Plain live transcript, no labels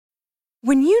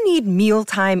When you need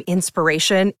mealtime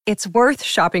inspiration, it's worth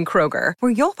shopping Kroger,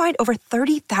 where you'll find over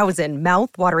 30,000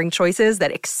 mouth-watering choices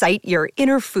that excite your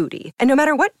inner foodie. And no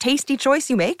matter what tasty choice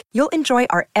you make, you'll enjoy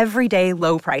our everyday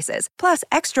low prices, plus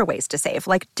extra ways to save,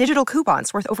 like digital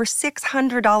coupons worth over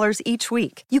 $600 each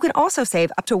week. You can also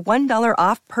save up to $1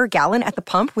 off per gallon at the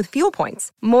pump with fuel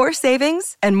points. More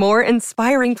savings and more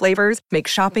inspiring flavors make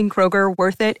shopping Kroger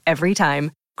worth it every time.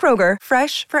 Kroger,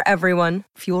 fresh for everyone.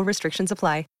 Fuel restrictions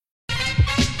apply.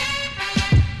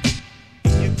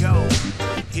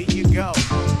 Here you go.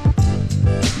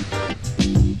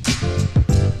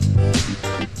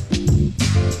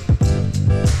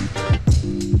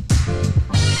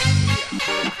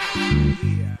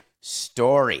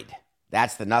 Storied.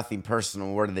 That's the nothing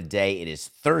personal word of the day. It is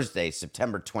Thursday,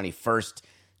 September 21st,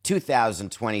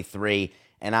 2023,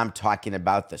 and I'm talking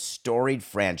about the storied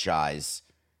franchise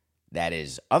that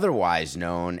is otherwise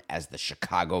known as the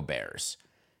Chicago Bears.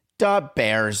 Duh,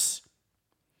 Bears.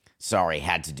 Sorry,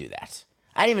 had to do that.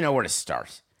 I didn't even know where to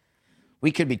start.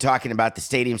 We could be talking about the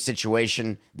stadium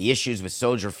situation, the issues with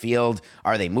Soldier Field.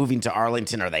 Are they moving to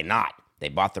Arlington? Are they not? They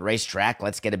bought the racetrack.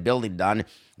 Let's get a building done.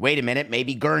 Wait a minute,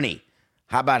 maybe Gurney.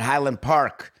 How about Highland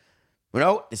Park?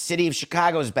 No, the city of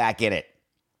Chicago's back in it.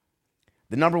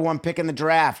 The number one pick in the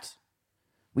draft.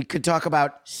 We could talk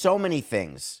about so many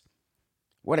things.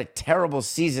 What a terrible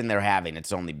season they're having.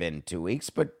 It's only been 2 weeks,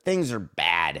 but things are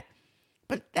bad.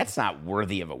 But that's not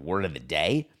worthy of a word of the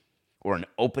day or an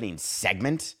opening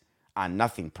segment on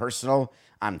Nothing Personal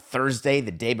on Thursday,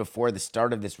 the day before the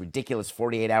start of this ridiculous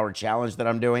 48-hour challenge that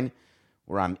I'm doing,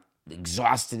 where I'm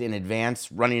exhausted in advance,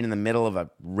 running in the middle of a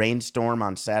rainstorm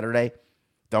on Saturday.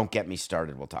 Don't get me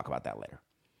started. We'll talk about that later.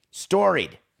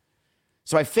 Storied.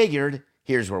 So I figured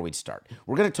here's where we'd start.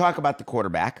 We're going to talk about the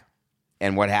quarterback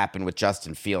and what happened with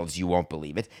Justin Fields. You won't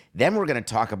believe it. Then we're going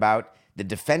to talk about the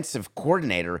defensive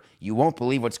coordinator. You won't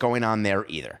believe what's going on there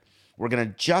either. We're going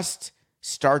to just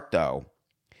start, though,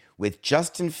 with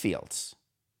Justin Fields.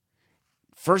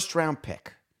 First-round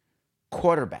pick,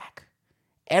 quarterback.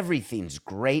 Everything's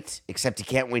great, except he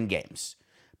can't win games.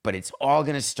 But it's all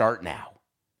going to start now.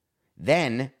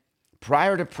 Then,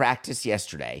 prior to practice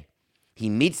yesterday, he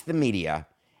meets the media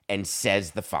and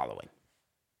says the following.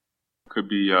 Could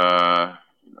be,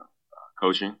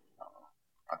 coaching,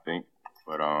 I think.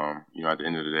 But, at the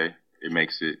end of the day, it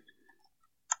makes it,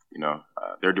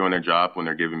 they're doing their job when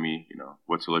they're giving me,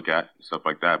 what to look at and stuff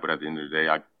like that. But at the end of the day,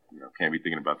 I can't be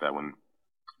thinking about that when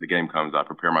the game comes. I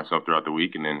prepare myself throughout the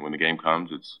week, and then when the game comes,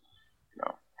 it's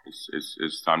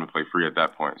time to play free at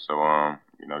that point. So,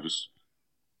 just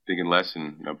thinking less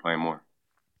and, playing more.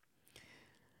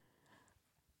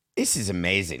 This is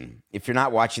amazing. If you're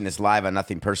not watching this live on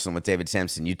Nothing Personal with David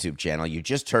Sampson YouTube channel, you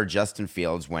just heard Justin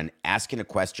Fields, when asking a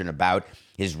question about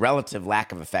his relative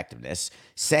lack of effectiveness,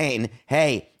 saying,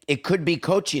 hey, it could be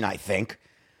coaching, I think.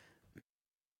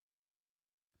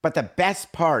 But the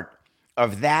best part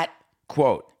of that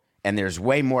quote, and there's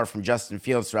way more from Justin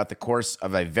Fields throughout the course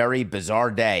of a very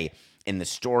bizarre day in the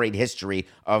storied history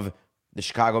of the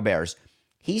Chicago Bears,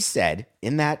 he said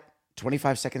in that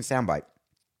 25-second soundbite,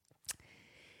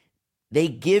 they're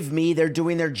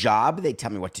doing their job. They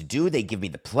tell me what to do. They give me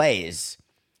the plays.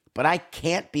 But I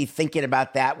can't be thinking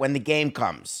about that when the game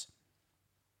comes.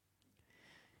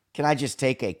 Can I just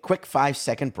take a quick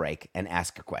 5-second break and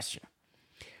ask a question?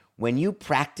 When you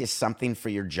practice something for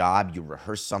your job, you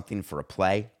rehearse something for a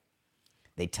play,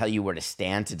 they tell you where to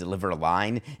stand to deliver a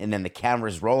line, and then the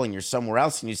camera's rolling, you're somewhere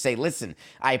else, and you say, listen,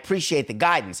 I appreciate the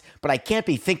guidance, but I can't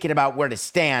be thinking about where to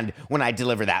stand when I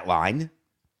deliver that line.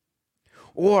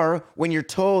 Or when you're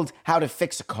told how to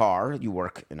fix a car,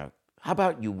 how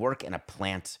about you work in a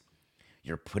plant?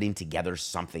 You're putting together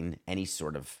something, any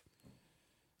sort of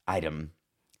item,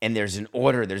 and there's an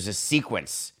order, there's a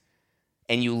sequence,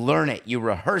 and you learn it, you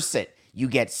rehearse it, you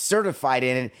get certified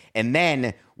in it, and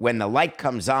then when the light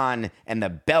comes on and the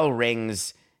bell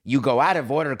rings, you go out of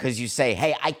order because you say,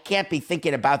 hey, I can't be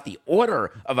thinking about the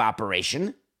order of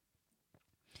operation.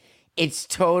 It's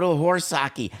total horse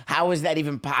hockey. How is that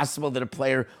even possible that a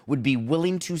player would be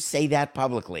willing to say that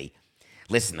publicly?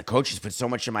 Listen, the coaches put so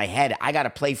much in my head. I got to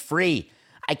play free.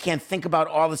 I can't think about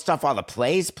all the stuff, all the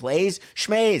plays,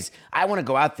 schmays. I want to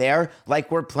go out there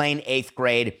like we're playing 8th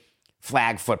grade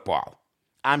flag football.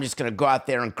 I'm just going to go out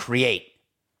there and create.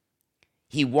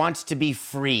 He wants to be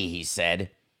free, he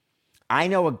said. I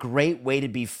know a great way to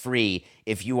be free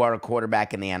if you are a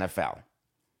quarterback in the NFL.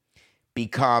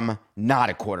 Become not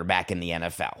a quarterback in the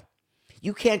NFL.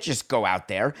 You can't just go out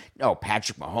there. No,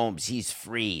 Patrick Mahomes, he's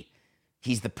free.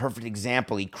 He's the perfect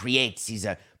example. He creates. He's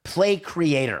a play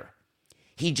creator.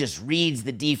 He just reads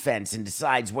the defense and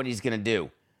decides what he's going to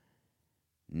do.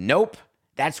 Nope.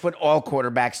 That's what all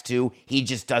quarterbacks do. He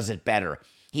just does it better.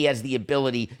 He has the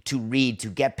ability to read, to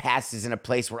get passes in a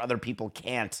place where other people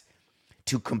can't,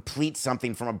 to complete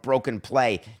something from a broken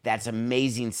play. That's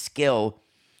amazing skill.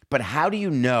 But how do you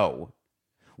know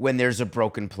when there's a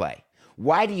broken play?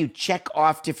 Why do you check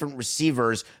off different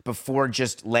receivers before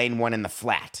just laying one in the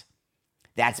flat?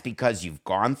 That's because you've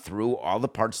gone through all the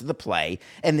parts of the play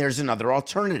and there's another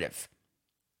alternative.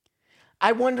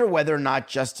 I wonder whether or not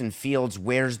Justin Fields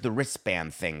wears the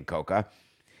wristband thing, Coca.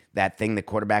 That thing the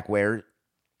quarterback wears.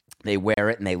 They wear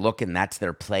it and they look and that's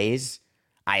their plays.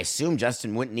 I assume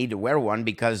Justin wouldn't need to wear one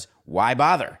because why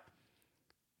bother?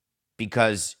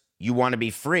 Because you want to be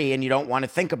free and you don't want to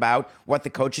think about what the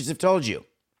coaches have told you.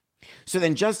 So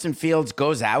then Justin Fields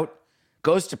goes out,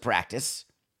 goes to practice,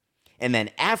 and then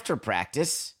after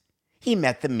practice, he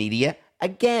met the media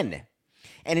again.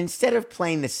 And instead of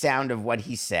playing the sound of what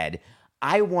he said,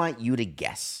 I want you to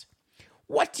guess.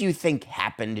 What do you think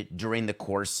happened during the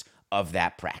course of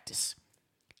that practice?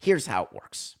 Here's how it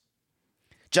works.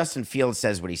 Justin Fields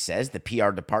says what he says. The PR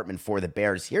department for the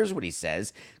Bears hears what he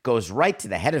says, goes right to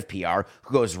the head of PR,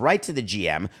 who goes right to the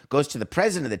GM, goes to the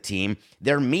president of the team.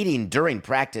 They're meeting during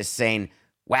practice saying,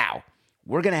 wow,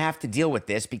 we're going to have to deal with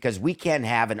this because we can't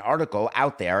have an article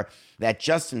out there that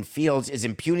Justin Fields is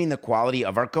impugning the quality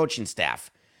of our coaching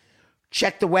staff.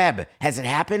 Check the web. Has it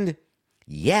happened?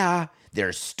 Yeah,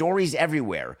 there's stories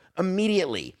everywhere.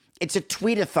 Immediately. It's a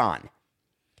tweet-a-thon.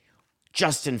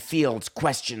 Justin Fields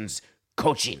questions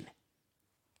coaching.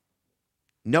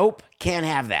 Nope, can't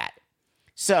have that.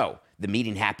 So the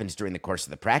meeting happens during the course of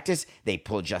the practice. They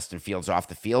pull Justin Fields off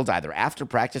the field either after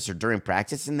practice or during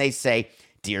practice, and they say,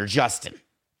 Dear Justin,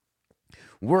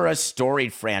 we're a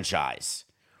storied franchise.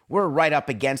 We're right up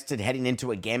against it heading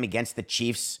into a game against the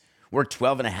Chiefs. We're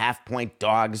 12.5-point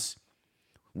dogs.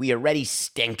 We already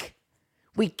stink.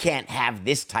 We can't have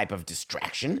this type of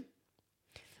distraction.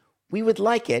 We would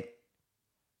like it,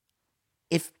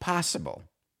 if possible,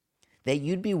 that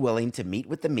you'd be willing to meet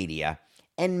with the media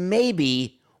and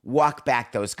maybe walk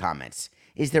back those comments.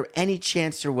 Is there any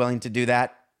chance you're willing to do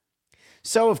that?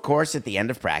 So, of course, at the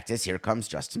end of practice, here comes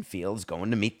Justin Fields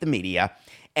going to meet the media,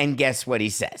 and guess what he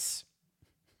says?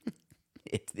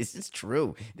 This is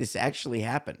true. This actually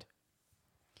happened.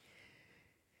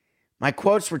 My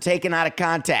quotes were taken out of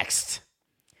context.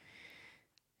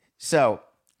 So,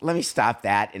 let me stop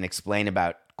that and explain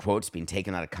about quotes being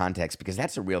taken out of context, because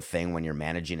that's a real thing when you're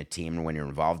managing a team or when you're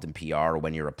involved in PR or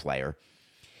when you're a player.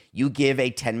 You give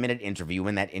a 10-minute interview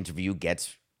and that interview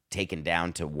gets taken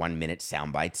down to 1-minute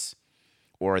sound bites,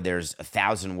 or there's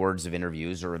 1,000 words of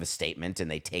interviews or of a statement and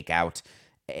they take out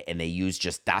and they use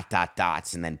just ...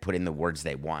 dots and then put in the words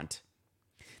they want.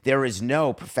 There is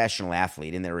no professional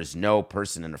athlete and there is no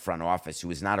person in the front office who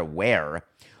is not aware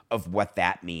of what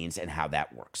that means and how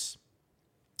that works.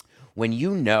 When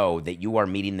you know that you are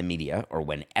meeting the media, or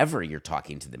whenever you're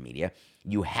talking to the media,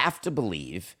 you have to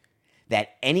believe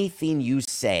that anything you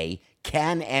say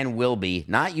can and will be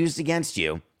not used against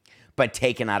you, but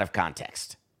taken out of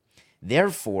context.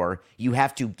 Therefore, you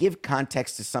have to give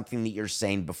context to something that you're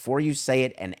saying before you say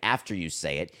it and after you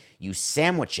say it. You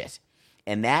sandwich it,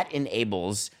 and that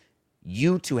enables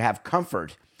you to have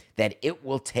comfort that it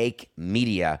will take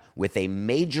media with a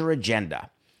major agenda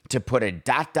to put a ...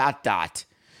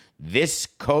 This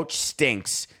coach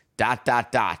stinks ...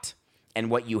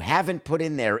 And what you haven't put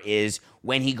in there is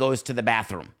when he goes to the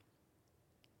bathroom,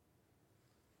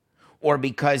 or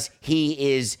because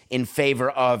he is in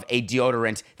favor of a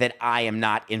deodorant that I am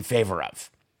not in favor of.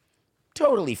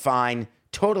 Totally fine,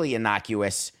 totally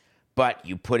innocuous, but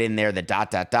you put in there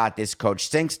the ... This coach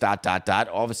stinks ...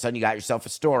 All of a sudden you got yourself a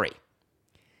story.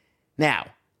 Now,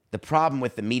 the problem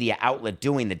with the media outlet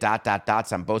doing the ...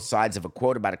 dots on both sides of a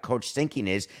quote about a coach stinking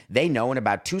is they know in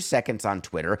about 2 seconds on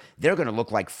Twitter, they're going to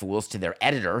look like fools to their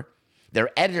editor. Their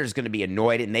editor's going to be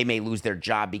annoyed and they may lose their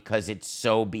job because it's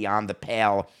so beyond the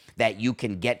pale that you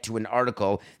can get to an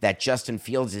article that Justin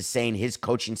Fields is saying his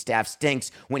coaching staff stinks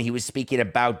when he was speaking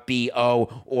about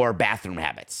BO or bathroom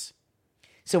habits.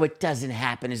 So it doesn't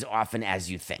happen as often as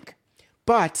you think.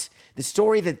 But the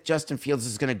story that Justin Fields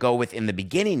is going to go with in the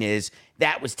beginning is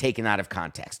that was taken out of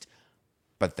context.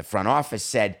 But the front office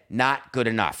said, not good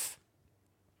enough.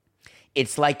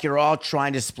 It's like you're all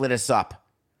trying to split us up.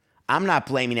 I'm not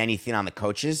blaming anything on the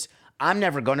coaches. I'm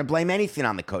never going to blame anything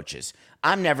on the coaches.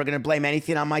 I'm never going to blame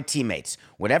anything on my teammates.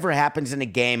 Whatever happens in a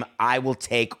game, I will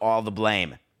take all the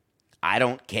blame. I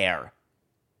don't care.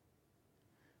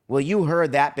 Well, you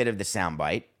heard that bit of the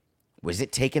soundbite. Was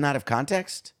it taken out of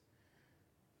context?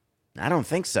 I don't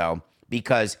think so,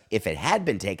 because if it had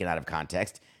been taken out of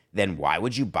context, then why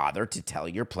would you bother to tell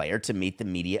your player to meet the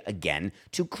media again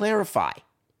to clarify?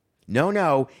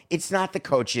 No, it's not the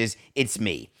coaches, it's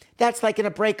me. That's like in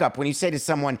a breakup when you say to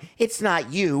someone, it's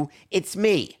not you, it's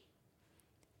me.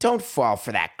 Don't fall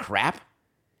for that crap.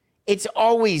 It's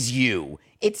always you.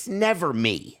 It's never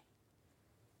me.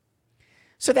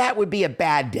 So that would be a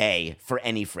bad day for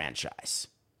any franchise.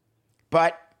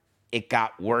 But it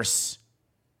got worse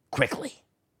quickly.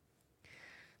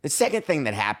 The second thing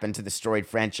that happened to the storied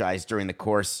franchise during the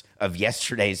course of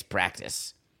yesterday's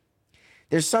practice,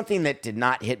 there's something that did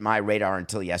not hit my radar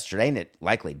until yesterday, and it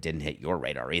likely didn't hit your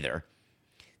radar either.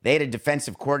 They had a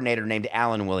defensive coordinator named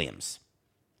Alan Williams.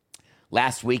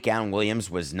 Last week, Alan Williams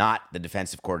was not the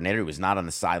defensive coordinator. He was not on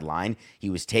the sideline. He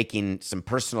was taking some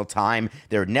personal time.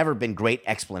 There had never been great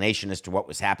explanation as to what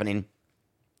was happening.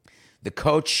 The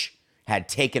coach had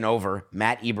taken over,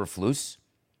 Matt Eberflus,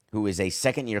 who is a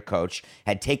second-year coach,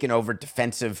 had taken over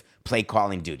defensive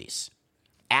play-calling duties,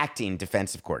 acting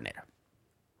defensive coordinator.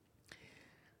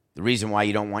 The reason why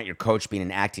you don't want your coach being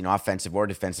an acting offensive or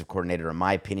defensive coordinator, in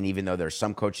my opinion, even though there are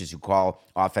some coaches who call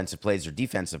offensive plays or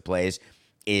defensive plays,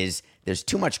 is there's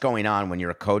too much going on when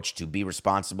you're a coach to be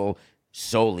responsible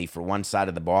solely for one side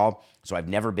of the ball. So I've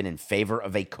never been in favor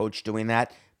of a coach doing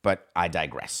that, but I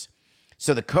digress.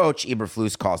 So the coach,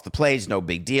 Eberflus, calls the plays, no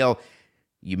big deal.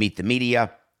 You meet the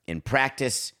media in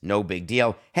practice, no big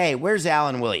deal. Hey, where's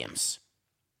Alan Williams?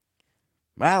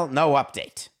 Well, no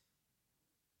update.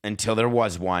 Until there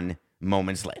was one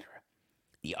moments later.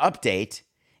 The update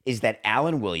is that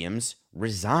Alan Williams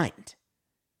resigned.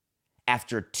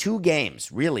 After 2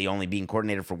 games, really only being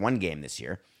coordinator for 1 game this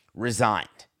year,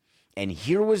 resigned. And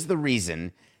here was the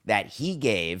reason that he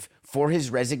gave for his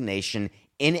resignation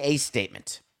in a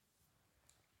statement.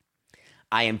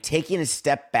 I am taking a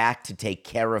step back to take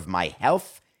care of my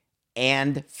health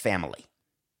and family.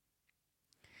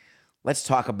 Let's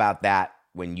talk about that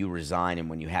when you resign and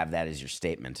when you have that as your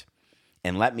statement.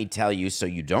 And let me tell you, so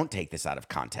you don't take this out of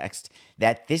context,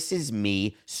 that this is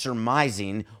me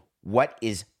surmising what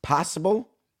is possible,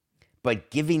 but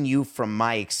giving you from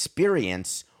my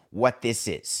experience what this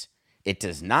is. It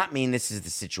does not mean this is the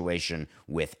situation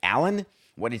with Allen.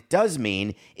 What it does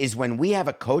mean is when we have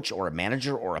a coach or a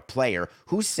manager or a player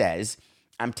who says,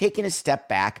 I'm taking a step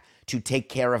back to take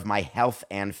care of my health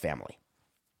and family.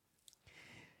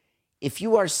 If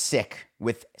you are sick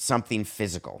with something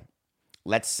physical,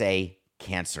 let's say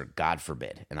cancer, God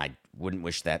forbid, and I wouldn't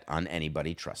wish that on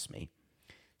anybody, trust me.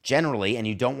 Generally, and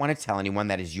you don't want to tell anyone,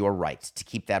 that is your right to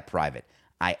keep that private.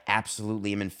 I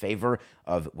absolutely am in favor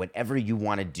of whatever you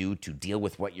want to do to deal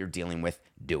with what you're dealing with,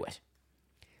 do it.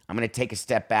 I'm going to take a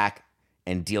step back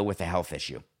and deal with a health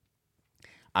issue.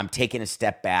 I'm taking a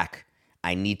step back.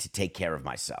 I need to take care of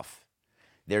myself.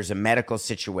 There's a medical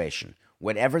situation.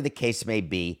 Whatever the case may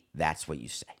be, that's what you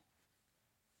say.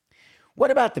 What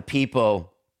about the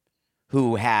people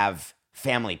who have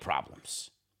family problems?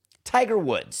 Tiger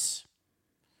Woods,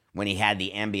 when he had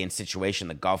the ambient situation,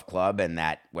 the golf club, and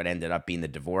that what ended up being the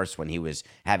divorce when he was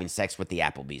having sex with the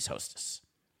Applebee's hostess.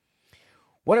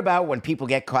 What about when people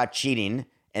get caught cheating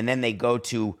and then they go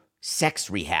to sex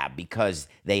rehab because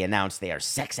they announce they are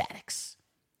sex addicts?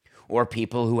 Or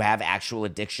people who have actual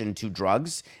addiction to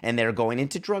drugs and they're going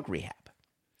into drug rehab?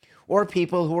 Or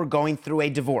people who are going through a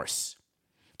divorce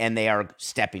and they are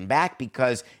stepping back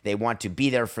because they want to be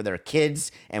there for their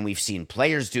kids, and we've seen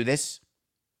players do this.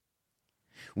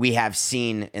 We have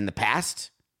seen in the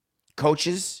past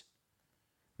coaches,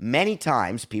 many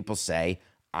times people say,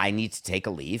 I need to take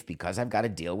a leave because I've got to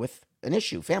deal with an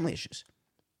issue, family issues.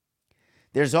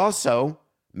 There's also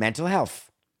mental health.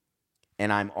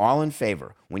 And I'm all in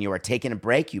favor. When you are taking a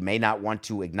break, you may not want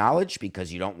to acknowledge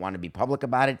because you don't want to be public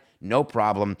about it. No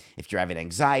problem. If you're having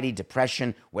anxiety,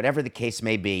 depression, whatever the case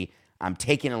may be, I'm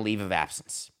taking a leave of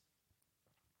absence.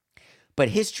 But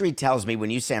history tells me when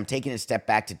you say I'm taking a step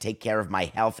back to take care of my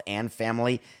health and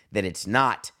family, that it's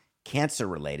not cancer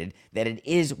related, that it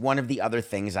is one of the other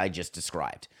things I just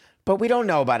described. But we don't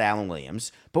know about Alan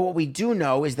Williams. But what we do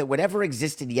know is that whatever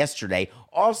existed yesterday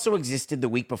also existed the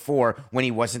week before when he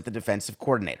wasn't the defensive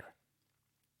coordinator.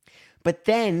 But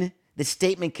then the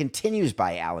statement continues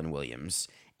by Alan Williams,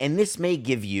 and this may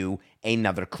give you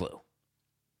another clue.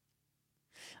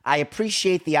 I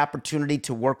appreciate the opportunity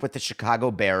to work with the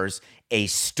Chicago Bears, a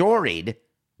storied,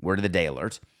 word of the day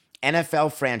alert,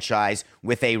 NFL franchise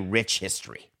with a rich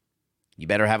history. You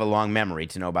better have a long memory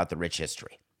to know about the rich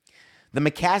history. The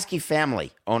McCaskey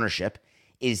family ownership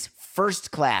is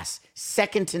first class,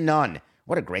 second to none.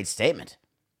 What a great statement.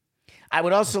 I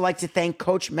would also like to thank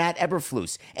Coach Matt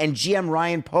Eberflus and GM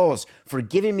Ryan Poles for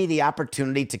giving me the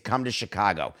opportunity to come to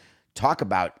Chicago. Talk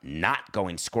about not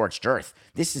going scorched earth.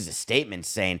 This is a statement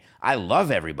saying, I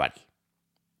love everybody.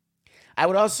 I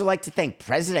would also like to thank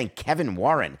President Kevin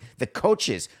Warren, the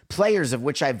coaches, players of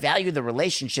which I value the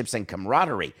relationships and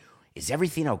camaraderie. Is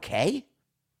everything okay?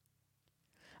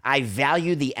 I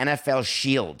value the NFL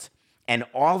Shield and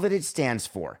all that it stands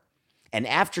for. And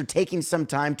after taking some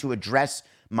time to address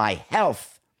my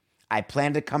health, I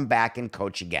plan to come back and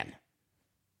coach again.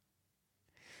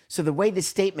 So the way the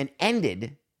statement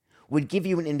ended would give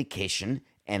you an indication,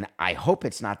 and I hope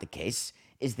it's not the case,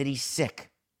 is that he's sick.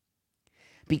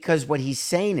 Because what he's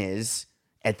saying is,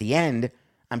 at the end,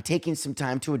 I'm taking some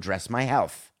time to address my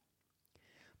health.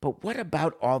 But what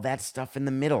about all that stuff in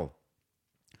the middle?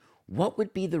 What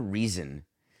would be the reason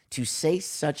to say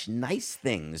such nice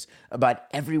things about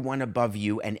everyone above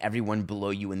you and everyone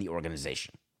below you in the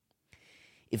organization?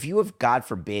 If you have, God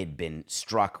forbid, been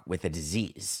struck with a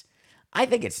disease, I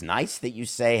think it's nice that you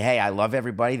say, hey, I love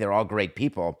everybody, they're all great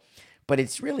people, but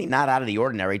it's really not out of the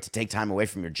ordinary to take time away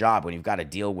from your job when you've got to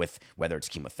deal with whether it's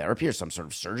chemotherapy or some sort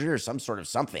of surgery or some sort of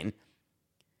something.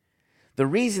 The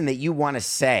reason that you want to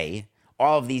say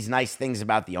all of these nice things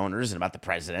about the owners and about the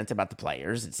president, about the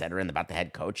players, et cetera, and about the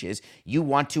head coach is you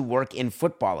want to work in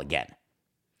football again.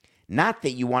 Not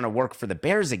that you want to work for the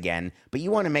Bears again, but you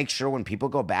want to make sure when people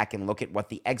go back and look at what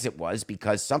the exit was,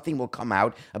 because something will come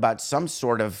out about some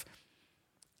sort of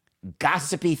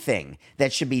gossipy thing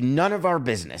that should be none of our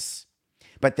business.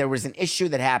 But there was an issue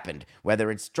that happened,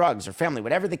 whether it's drugs or family,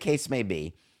 whatever the case may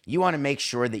be. You want to make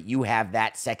sure that you have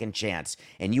that second chance.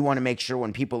 And you want to make sure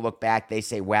when people look back, they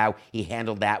say, wow, he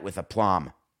handled that with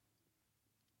aplomb.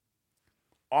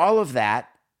 All of that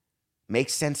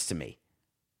makes sense to me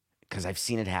because I've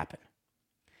seen it happen.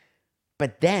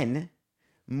 But then,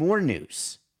 more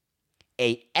news.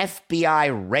 A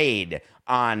FBI raid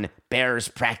on Bears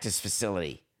practice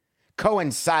facility,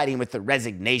 coinciding with the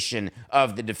resignation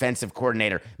of the defensive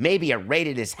coordinator. Maybe a raid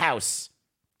at his house.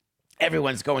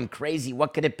 Everyone's going crazy.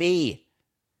 What could it be?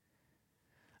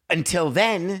 Until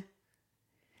then,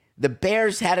 the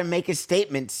Bears had to make a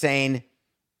statement saying,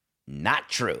 not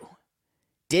true.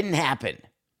 Didn't happen.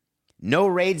 No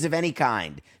raids of any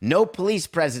kind. No police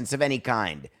presence of any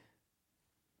kind.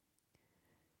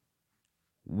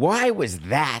 Why was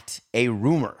that a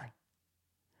rumor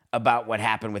about what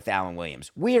happened with Alan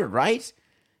Williams? Weird, right?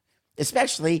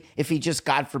 Especially if he just,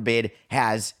 God forbid,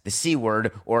 has the C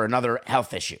word or another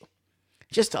health issue.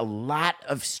 Just a lot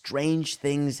of strange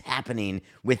things happening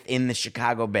within the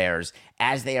Chicago Bears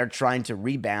as they are trying to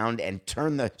rebound and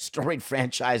turn the storied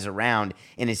franchise around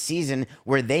in a season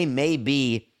where they may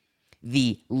be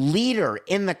the leader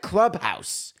in the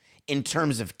clubhouse in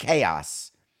terms of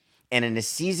chaos. And in a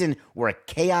season where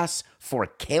chaos for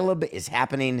Caleb is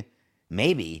happening,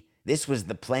 maybe this was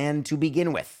the plan to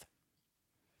begin with.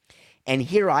 And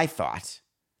here I thought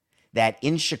that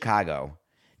in Chicago,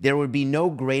 there would be no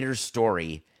greater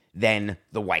story than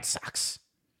the White Sox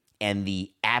and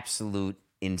the absolute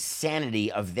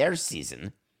insanity of their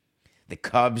season. The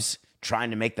Cubs trying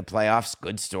to make the playoffs,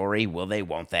 good story. Will they,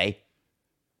 won't they?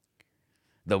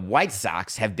 The White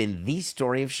Sox have been the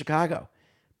story of Chicago.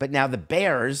 But now the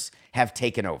Bears have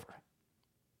taken over.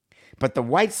 But the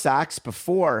White Sox,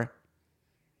 before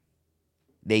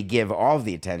they give all of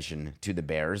the attention to the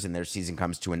Bears and their season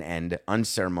comes to an end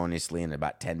unceremoniously in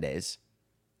about 10 days,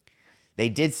 they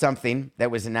did something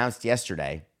that was announced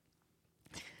yesterday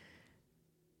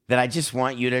that I just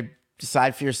want you to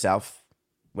decide for yourself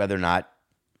whether or not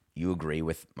you agree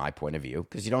with my point of view,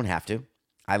 because you don't have to.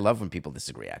 I love when people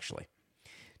disagree, actually.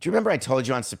 Do you remember I told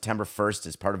you on September 1st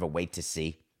as part of a wait to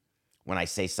see when I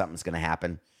say something's going to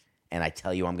happen and I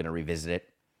tell you I'm going to revisit it?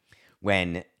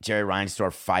 When Jerry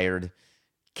Reinsdorf fired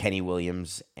Kenny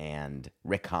Williams and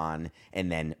Rick Hahn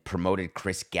and then promoted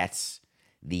Chris Getz,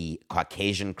 the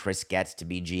Caucasian Chris Getz, to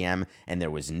be GM, and there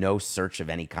was no search of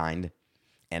any kind.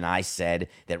 And I said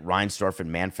that Reinsdorf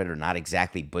and Manfred are not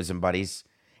exactly bosom buddies,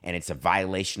 and it's a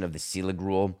violation of the Selig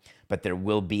rule, but there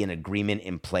will be an agreement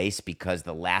in place because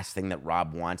the last thing that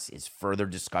Rob wants is further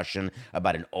discussion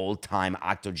about an old-time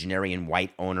octogenarian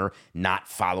white owner not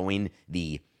following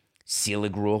the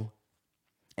Selig rule.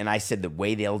 And I said the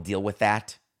way they'll deal with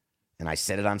that, and I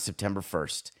said it on September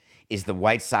 1st, is the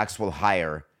White Sox will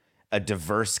hire a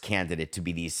diverse candidate to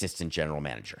be the assistant general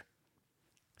manager.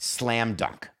 Slam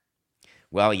dunk.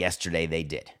 Well, yesterday they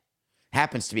did.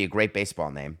 Happens to be a great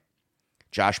baseball name.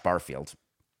 Josh Barfield.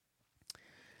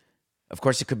 Of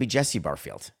course, it could be Jesse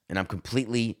Barfield. And I'm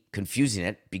completely confusing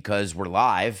it because we're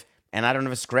live and I don't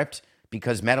have a script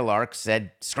because Metalark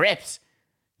said, script.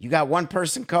 You got one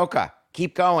person, Coca.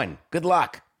 Keep going. Good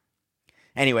luck.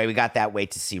 Anyway, we got that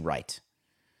wait to see right.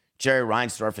 Jerry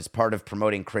Reinsdorf, as part of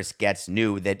promoting Chris Getz,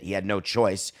 knew that he had no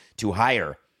choice to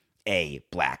hire a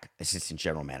black assistant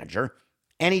general manager,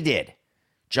 and he did.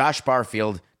 Josh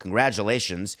Barfield,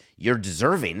 congratulations. You're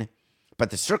deserving, but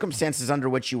the circumstances under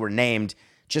which you were named,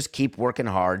 just keep working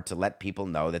hard to let people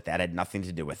know that that had nothing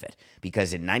to do with it,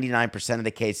 because in 99% of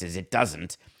the cases, it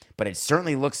doesn't. But it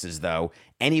certainly looks as though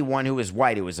anyone who is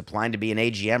white who was applying to be an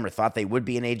AGM or thought they would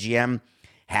be an AGM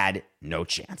had no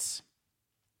chance.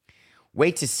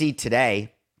 Wait to see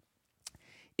today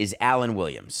is Alan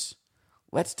Williams.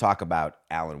 Let's talk about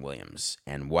Alan Williams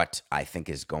and what I think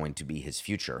is going to be his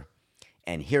future.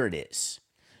 And here it is.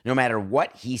 No matter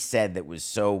what he said that was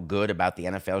so good about the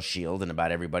NFL Shield and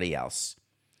about everybody else,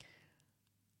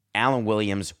 Alan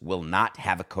Williams will not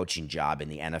have a coaching job in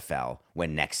the NFL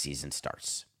when next season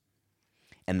starts.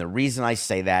 And the reason I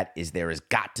say that is there has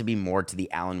got to be more to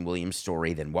the Alan Williams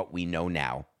story than what we know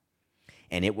now.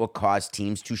 And it will cause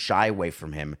teams to shy away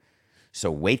from him. So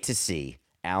wait to see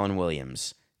Alan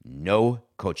Williams, no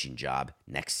coaching job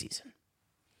next season.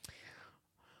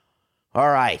 All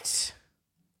right.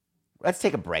 Let's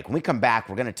take a break. When we come back,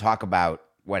 we're going to talk about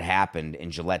what happened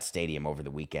in Gillette Stadium over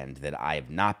the weekend that I have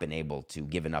not been able to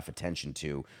give enough attention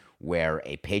to, where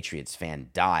a Patriots fan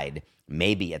died,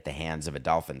 maybe at the hands of a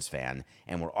Dolphins fan.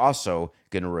 And we're also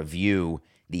going to review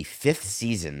the 5th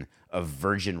season of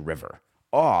Virgin River,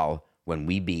 all when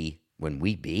we be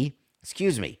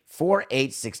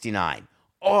 4869,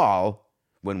 all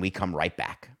when we come right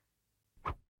back.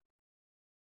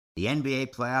 The NBA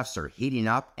playoffs are heating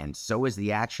up, and so is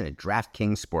the action at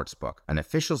DraftKings Sportsbook, an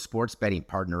official sports betting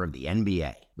partner of the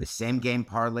NBA. With same-game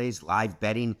parlays, live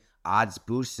betting, odds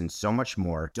boosts, and so much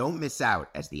more, don't miss out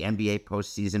as the NBA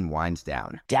postseason winds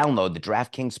down. Download the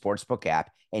DraftKings Sportsbook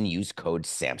app and use code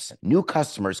SAMSON. New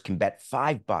customers can bet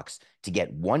 $5 to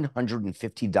get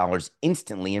 $150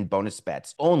 instantly in bonus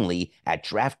bets only at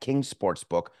DraftKings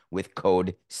Sportsbook with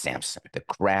code SAMSON. The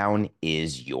crown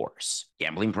is yours.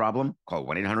 Gambling problem? Call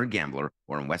 1-800-GAMBLER,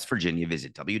 or in West Virginia,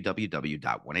 visit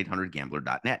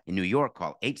www.1800gambler.net. In New York,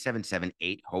 call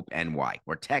 877-8-HOPE-NY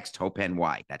or text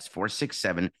HOPE-NY. That's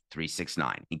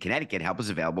 467-369. In Connecticut, help is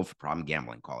available for problem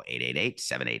gambling. Call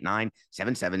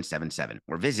 888-789-7777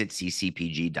 or visit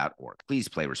ccpg.org. Please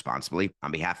play responsibly.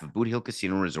 On behalf of Boot Hill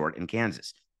Casino Resort in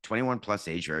Kansas, 21 plus,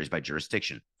 age varies by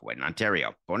jurisdiction. Void in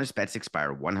Ontario. Bonus bets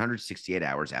expire 168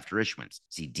 hours after issuance.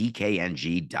 See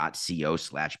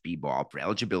dkng.co/bball for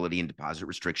eligibility and deposit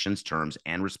restrictions, terms,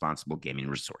 and responsible gaming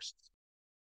resources.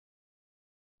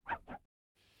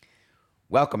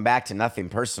 Welcome back to Nothing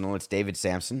Personal. It's David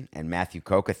Sampson and Matthew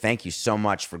Coca. Thank you so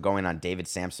much for going on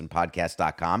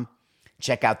davidsampsonpodcast.com.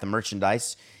 Check out the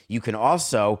merchandise. You can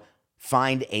also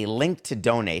find a link to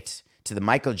donate to the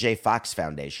Michael J. Fox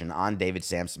Foundation on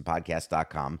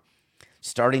davidsampsonpodcast.com.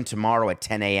 Starting tomorrow at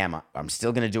 10 a.m., I'm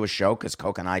still going to do a show because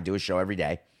Coke and I do a show every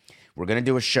day. We're going to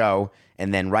do a show,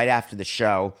 and then right after the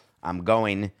show, I'm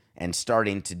going and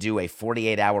starting to do a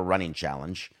 48-hour running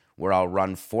challenge where I'll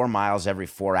run 4 miles every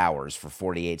 4 hours for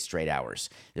 48 straight hours.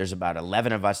 There's about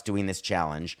 11 of us doing this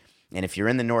challenge. And if you're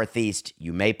in the Northeast,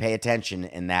 you may pay attention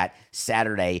in that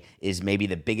Saturday is maybe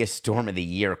the biggest storm of the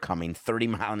year coming,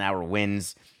 30-mile-an-hour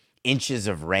winds, inches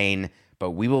of rain,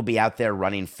 but we will be out there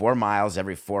running 4 miles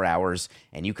every 4 hours,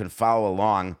 and you can follow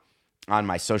along on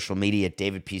my social media at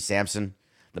David P. Sampson,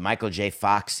 the Michael J.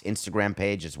 Fox Instagram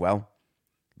page as well,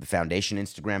 the foundation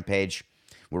Instagram page.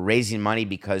 We're raising money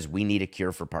because we need a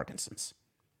cure for Parkinson's.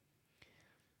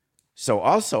 So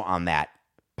also on that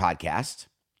podcast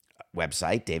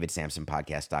website,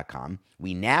 davidsampsonpodcast.com,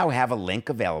 we now have a link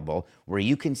available where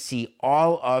you can see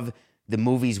all of the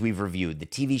movies we've reviewed, the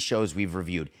TV shows we've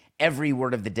reviewed, every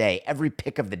word of the day, every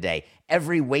pick of the day,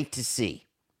 every wait to see.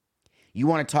 You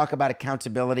want to talk about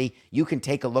accountability? You can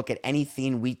take a look at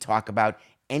anything we talk about,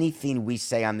 anything we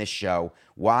say on this show.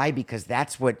 Why? Because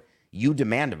that's what you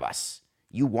demand of us.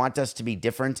 You want us to be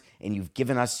different, and you've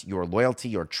given us your loyalty,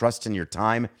 your trust, and your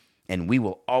time, and we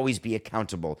will always be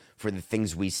accountable for the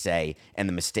things we say and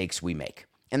the mistakes we make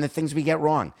and the things we get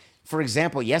wrong. For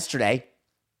example, yesterday,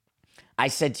 I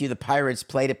said to you the Pirates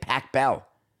played at Pac Bell.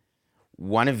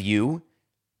 One of you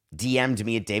DM'd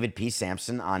me at David P.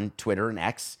 Sampson on Twitter and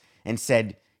X and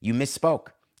said, you misspoke.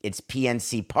 It's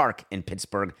PNC Park in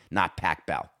Pittsburgh, not Pac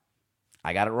Bell.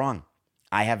 I got it wrong.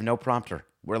 I have no prompter.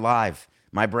 We're live.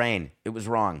 My brain, it was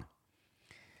wrong.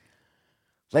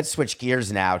 Let's switch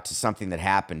gears now to something that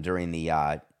happened during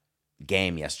the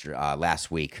game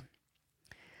last week.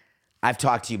 I've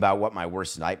talked to you about what my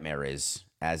worst nightmare is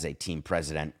as a team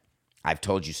president. I've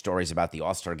told you stories about the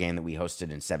All-Star game that we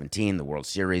hosted in 17, the World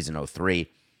Series in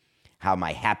 03, how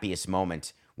my happiest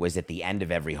moment was at the end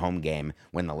of every home game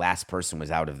when the last person was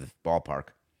out of the ballpark.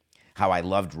 how I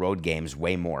loved road games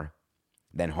way more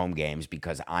than home games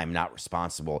because I'm not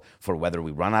responsible for whether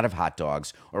we run out of hot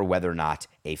dogs or whether or not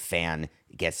a fan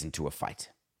gets into a fight.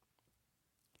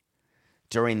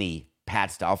 During the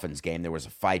Pats-Dolphins game, there was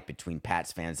a fight between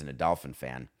Pats fans and a Dolphin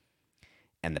fan,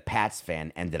 and the Pats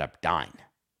fan ended up dying.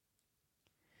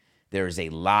 There is a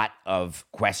lot of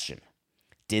question.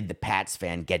 Did the Pats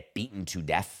fan get beaten to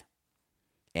death?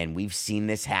 And we've seen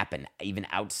this happen even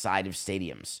outside of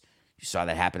stadiums. You saw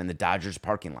that happen in the Dodgers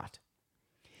parking lot.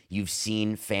 You've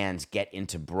seen fans get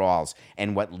into brawls.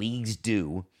 And what leagues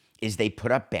do is they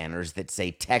put up banners that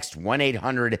say text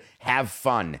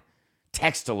 1-800-HAVE-FUN,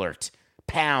 text alert,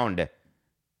 pound,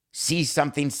 see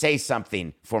something, say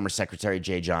something, former Secretary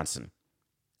Jay Johnson.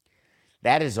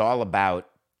 That is all about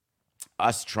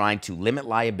us trying to limit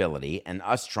liability and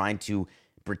us trying to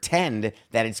pretend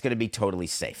that it's going to be totally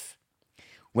safe.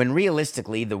 When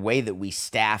realistically, the way that we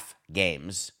staff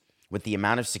games with the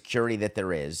amount of security that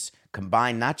there is,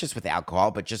 combined not just with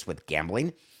alcohol, but just with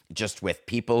gambling, just with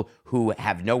people who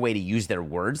have no way to use their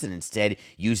words and instead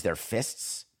use their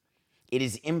fists, it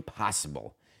is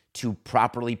impossible to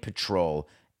properly patrol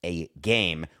a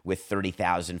game with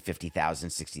 30,000, 50,000,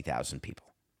 60,000 people.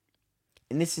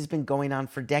 And this has been going on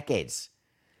for decades.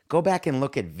 Go back and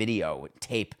look at video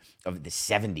tape of the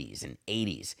 70s and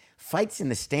 80s. Fights in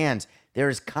the stands, they're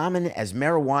as common as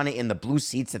marijuana in the blue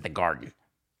seats at the Garden.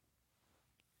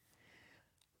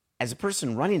 As a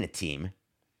person running a team,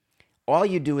 all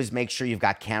you do is make sure you've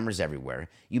got cameras everywhere.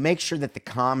 You make sure that the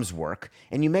comms work,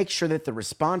 and you make sure that the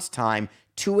response time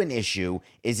to an issue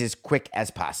is as quick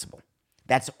as possible.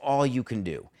 That's all you can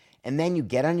do. And then you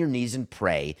get on your knees and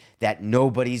pray that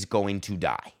nobody's going to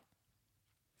die.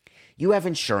 You have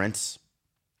insurance.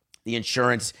 The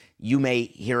insurance, you may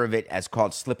hear of it as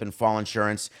called slip and fall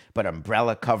insurance, but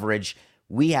umbrella coverage.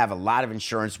 We have a lot of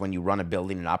insurance when you run a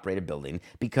building and operate a building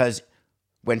because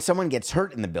when someone gets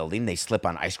hurt in the building, they slip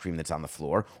on ice cream that's on the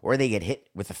floor, or they get hit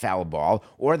with a foul ball,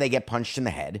 or they get punched in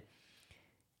the head.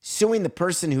 Suing the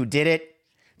person who did it,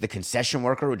 the concession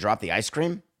worker who dropped the ice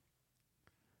cream,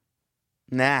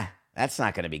 nah, that's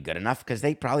not going to be good enough because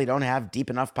they probably don't have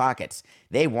deep enough pockets.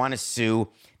 They want to sue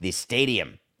the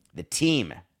stadium, the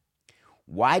team.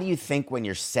 Why do you think when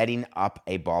you're setting up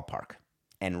a ballpark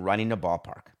and running a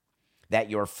ballpark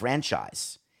that your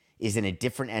franchise is in a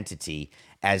different entity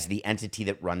as the entity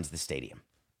that runs the stadium?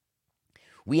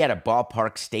 We had a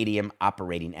ballpark stadium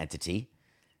operating entity,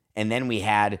 and then we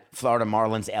had Florida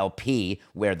Marlins LP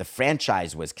where the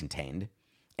franchise was contained.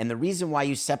 And the reason why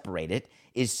you separate it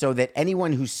is so that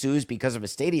anyone who sues because of a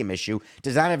stadium issue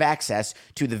does not have access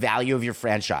to the value of your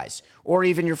franchise or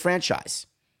even your franchise.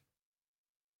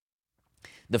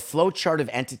 The flow chart of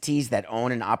entities that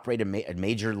own and operate a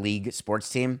major league sports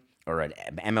team or an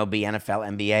MLB, NFL,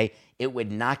 NBA, it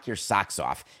would knock your socks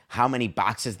off how many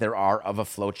boxes there are of a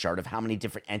flow chart of how many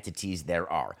different entities there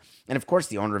are. And of course,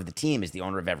 the owner of the team is the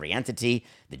owner of every entity.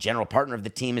 The general partner of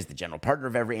the team is the general partner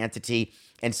of every entity.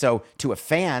 And so to a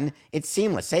fan, it's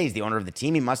seamless. Say he's the owner of the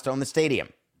team, he must own the stadium.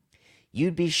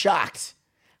 You'd be shocked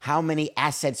how many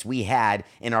assets we had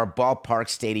in our ballpark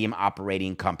stadium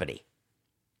operating company.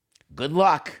 Good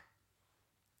luck.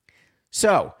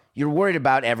 So you're worried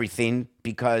about everything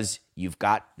because you've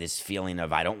got this feeling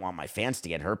of, I don't want my fans to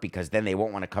get hurt because then they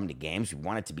won't want to come to games. We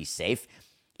want it to be safe.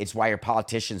 It's why your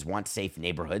politicians want safe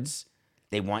neighborhoods.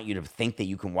 They want you to think that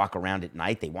you can walk around at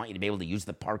night. They want you to be able to use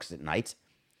the parks at night.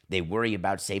 They worry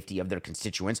about safety of their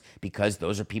constituents because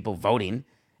those are people voting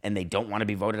and they don't want to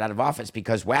be voted out of office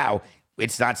because, wow,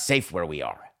 it's not safe where we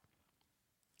are.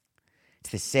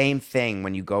 It's the same thing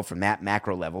when you go from that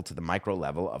macro level to the micro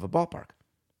level of a ballpark.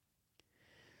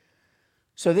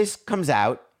 So this comes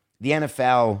out. The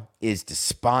NFL is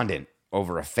despondent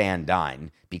over a fan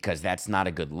dying because that's not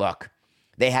a good look.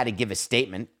 They had to give a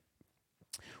statement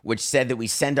which said that we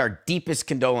send our deepest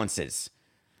condolences.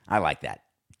 I like that.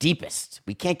 Deepest.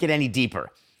 We can't get any deeper.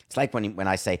 It's like when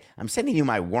I say, I'm sending you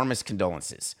my warmest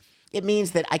condolences. It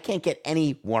means that I can't get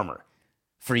any warmer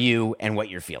for you and what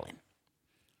you're feeling.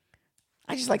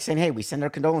 I just like saying, hey, we send our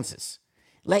condolences.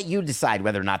 Let you decide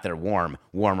whether or not they're warm,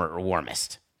 warmer, or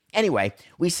warmest. Anyway,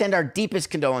 we send our deepest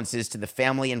condolences to the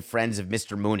family and friends of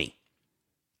Mr. Mooney.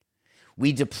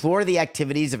 We deplore the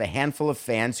activities of a handful of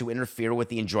fans who interfere with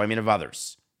the enjoyment of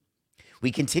others.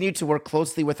 We continue to work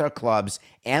closely with our clubs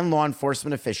and law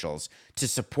enforcement officials to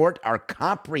support our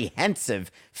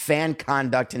comprehensive fan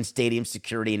conduct and stadium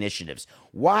security initiatives.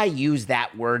 Why use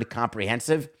that word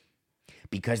comprehensive?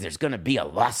 Because there's going to be a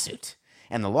lawsuit.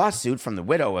 And the lawsuit from the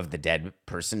widow of the dead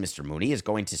person, Mr. Mooney, is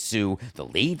going to sue the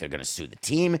league. They're going to sue the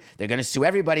team. They're going to sue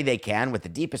everybody they can with the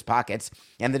deepest pockets.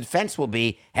 And the defense will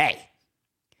be, hey,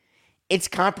 It's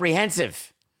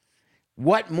comprehensive.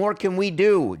 What more can we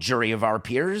do, jury of our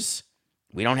peers?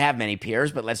 We don't have many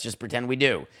peers, but let's just pretend we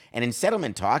do. And in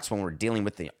settlement talks, when we're dealing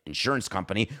with the insurance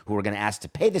company who are going to ask to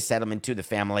pay the settlement to the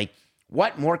family,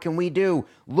 what more can we do?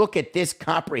 Look at this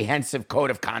comprehensive code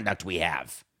of conduct we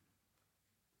have.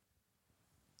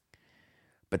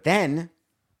 But then,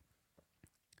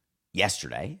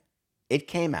 yesterday, it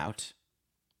came out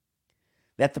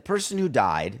that the person who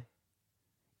died,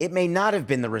 it may not have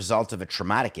been the result of a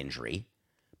traumatic injury,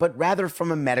 but rather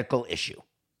from a medical issue.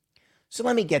 So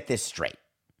let me get this straight.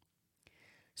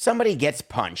 Somebody gets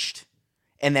punched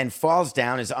and then falls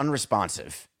down, is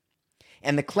unresponsive,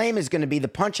 and the claim is going to be the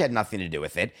punch had nothing to do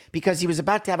with it because he was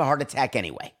about to have a heart attack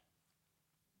anyway.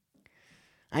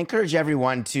 I encourage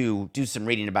everyone to do some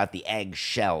reading about the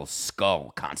eggshell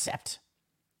skull concept.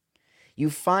 You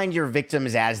find your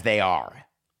victims as they are. I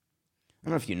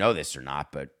don't know if you know this or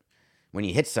not, but when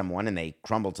you hit someone and they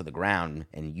crumble to the ground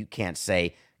and you can't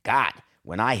say, God,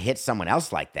 when I hit someone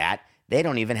else like that, they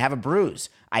don't even have a bruise.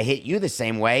 I hit you the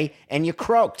same way and you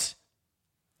croaked.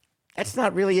 That's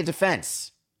not really a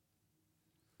defense.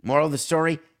 Moral of the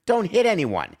story, don't hit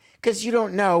anyone because you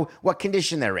don't know what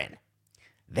condition they're in.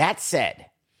 That said,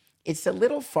 it's a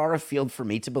little far afield for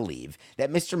me to believe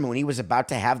that Mr. Mooney was about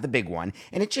to have the big one,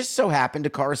 and it just so happened to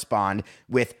correspond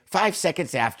with 5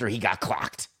 seconds after he got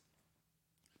clocked.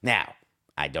 Now,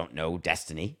 I don't know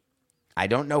destiny, I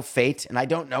don't know fate, and I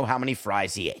don't know how many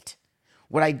fries he ate.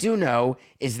 What I do know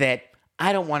is that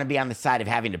I don't want to be on the side of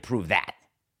having to prove that.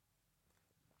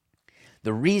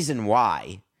 The reason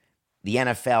why the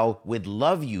NFL would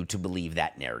love you to believe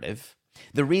that narrative,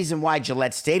 the reason why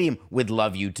Gillette Stadium would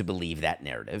love you to believe that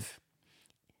narrative,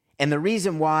 and the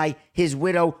reason why his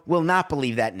widow will not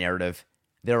believe that narrative,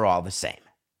 they're all the same.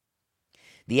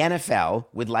 The NFL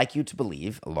would like you to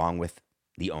believe, along with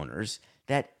the owners,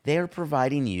 that they're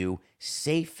providing you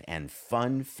safe and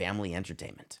fun family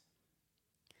entertainment.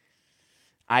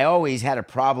 I always had a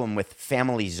problem with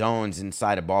family zones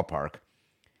inside a ballpark.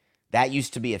 That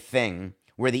used to be a thing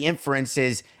where the inference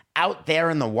is out there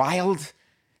in the wild,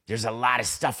 there's a lot of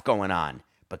stuff going on,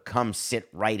 but come sit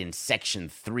right in section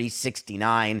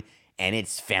 369 and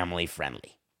it's family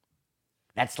friendly.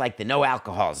 That's like the no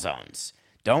alcohol zones.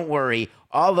 Don't worry,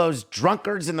 all those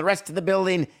drunkards in the rest of the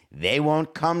building, they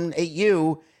won't come at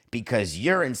you because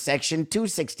you're in section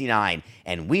 269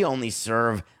 and we only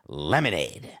serve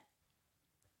lemonade.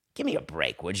 Give me a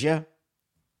break, would you?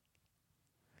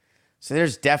 So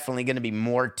there's definitely going to be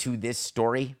more to this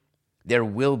story. There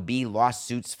will be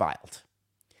lawsuits filed.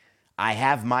 I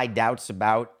have my doubts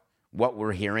about what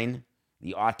we're hearing,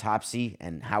 the autopsy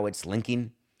and how it's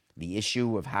linking the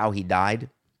issue of how he died.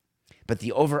 But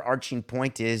the overarching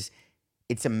point is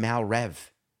it's a malrev.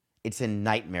 It's a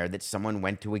nightmare that someone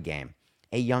went to a game.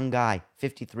 A young guy,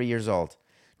 53 years old,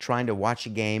 trying to watch a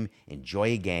game, enjoy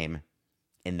a game,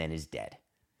 and then is dead.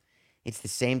 It's the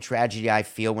same tragedy I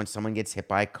feel when someone gets hit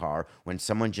by a car, when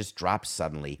someone just drops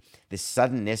suddenly. The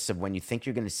suddenness of when you think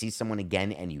you're going to see someone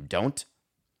again and you don't,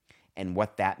 and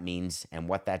what that means and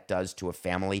what that does to a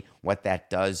family, what that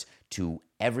does to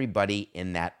everybody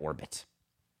in that orbit.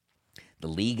 The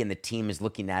league and the team is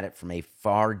looking at it from a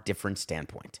far different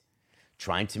standpoint,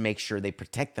 trying to make sure they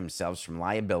protect themselves from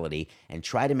liability and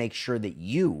try to make sure that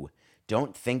you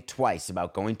don't think twice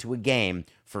about going to a game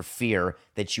for fear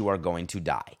that you are going to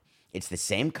die. It's the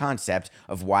same concept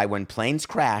of why when planes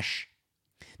crash,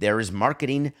 there is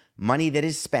marketing money that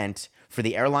is spent for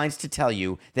the airlines to tell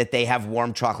you that they have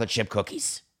warm chocolate chip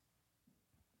cookies.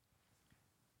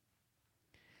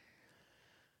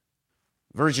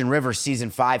 Virgin River Season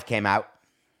 5 came out.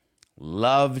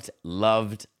 Loved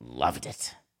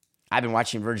it. I've been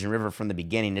watching Virgin River from the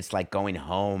beginning. It's like going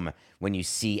home when you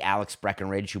see Alex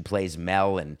Breckenridge, who plays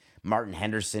Mel, and Martin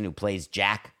Henderson, who plays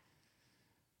Jack.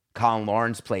 Colin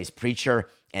Lawrence plays Preacher,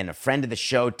 and a friend of the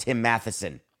show, Tim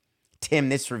Matheson. Tim,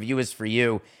 this review is for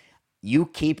you. You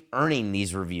keep earning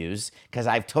these reviews because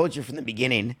I've told you from the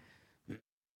beginning,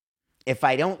 if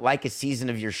I don't like a season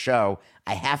of your show,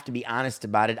 I have to be honest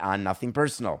about it on Nothing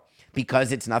Personal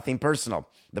because it's nothing personal.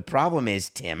 The problem is,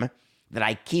 Tim, that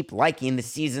I keep liking the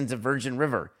seasons of Virgin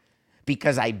River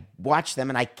because I watch them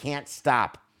and I can't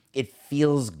stop. It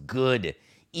feels good.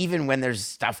 Even when there's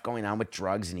stuff going on with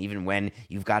drugs and even when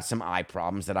you've got some eye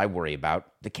problems that I worry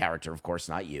about, the character, of course,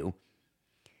 not you.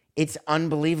 It's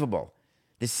unbelievable.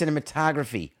 The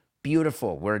cinematography,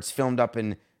 beautiful, where it's filmed up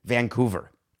in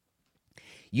Vancouver.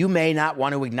 You may not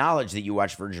want to acknowledge that you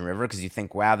watch Virgin River because you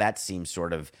think, wow, that seems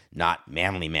sort of not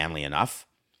manly enough.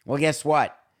 Well, guess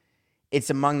what? It's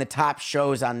among the top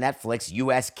shows on Netflix,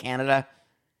 US, Canada.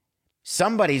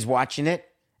 Somebody's watching it,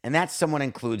 and that someone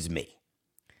includes me.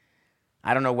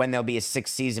 I don't know when there'll be a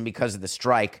sixth season because of the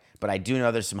strike, but I do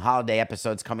know there's some holiday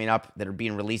episodes coming up that are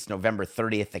being released November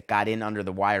 30th that got in under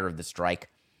the wire of the strike.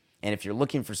 And if you're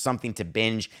looking for something to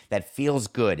binge that feels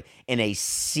good in a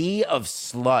sea of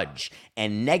sludge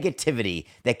and negativity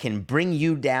that can bring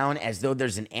you down as though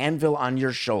there's an anvil on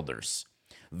your shoulders,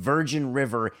 Virgin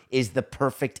River is the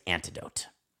perfect antidote.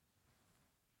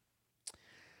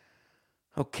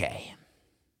 Okay.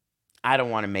 I don't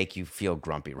want to make you feel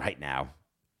grumpy right now.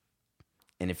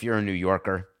 And if you're a New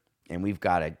Yorker, and we've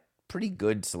got a pretty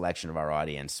good selection of our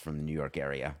audience from the New York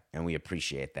area, and we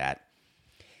appreciate that.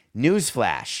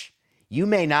 Newsflash, you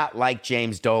may not like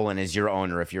James Dolan as your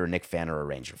owner if you're a Knicks fan or a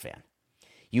Ranger fan.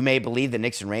 You may believe the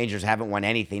Knicks and Rangers haven't won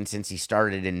anything since he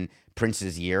started in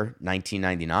Prince's year,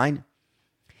 1999.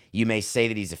 You may say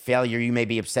that he's a failure. You may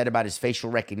be upset about his facial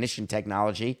recognition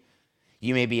technology.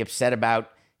 You may be upset about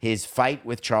his fight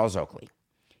with Charles Oakley.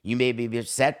 You may be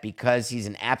upset because he's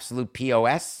an absolute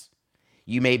POS.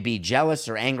 You may be jealous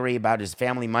or angry about his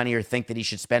family money or think that he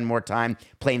should spend more time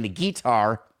playing the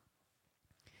guitar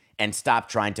and stop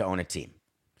trying to own a team.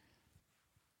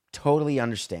 Totally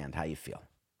understand how you feel.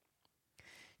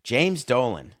 James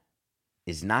Dolan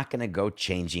is not going to go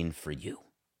changing for you.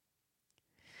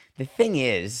 The thing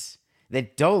is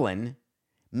that Dolan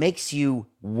makes you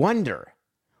wonder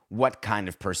what kind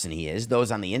of person he is.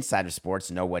 Those on the inside of sports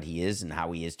know what he is and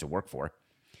how he is to work for.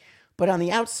 But on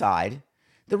the outside,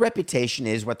 the reputation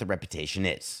is what the reputation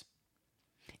is.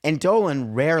 And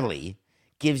Dolan rarely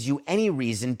gives you any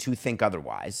reason to think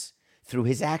otherwise through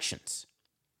his actions.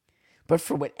 But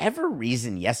for whatever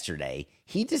reason yesterday,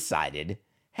 he decided,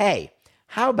 hey,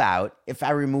 how about if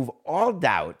I remove all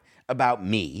doubt about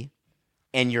me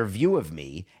and your view of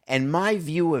me and my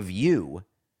view of you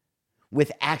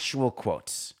with actual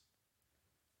quotes?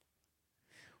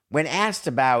 When asked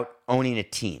about owning a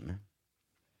team,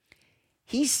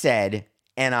 he said,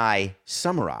 and I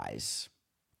summarize,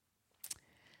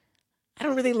 I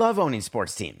don't really love owning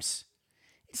sports teams.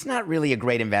 It's not really a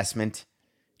great investment.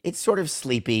 It's sort of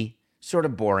sleepy, sort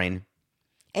of boring.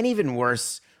 And even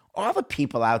worse, all the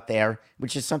people out there,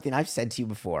 which is something I've said to you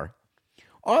before,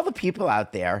 all the people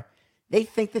out there, they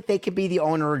think that they could be the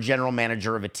owner or general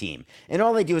manager of a team. And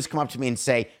all they do is come up to me and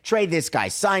say, trade this guy,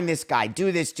 sign this guy,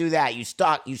 do this, do that. You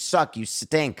suck, you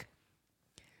stink.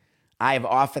 I have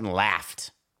often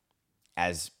laughed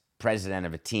as president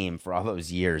of a team for all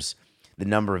those years, the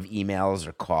number of emails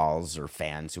or calls or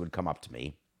fans who would come up to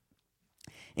me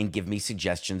and give me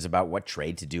suggestions about what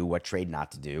trade to do, what trade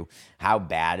not to do, how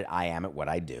bad I am at what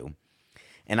I do.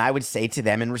 And I would say to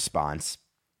them in response,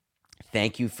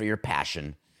 thank you for your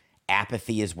passion.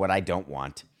 Apathy is what I don't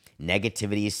want.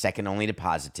 Negativity is second only to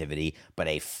positivity, but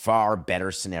a far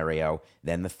better scenario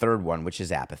than the third one, which is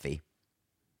apathy.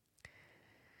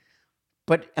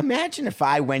 But imagine if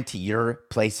I went to your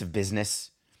place of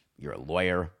business. You're a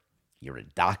lawyer, you're a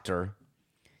doctor,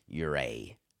 you're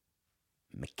a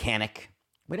mechanic,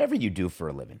 whatever you do for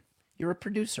a living. You're a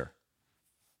producer,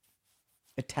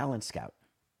 a talent scout.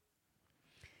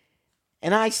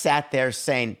 And I sat there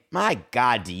saying, my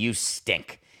God, do you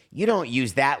stink. You don't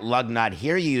use that lug nut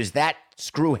here, you use that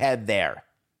screw head there.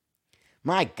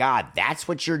 My God, that's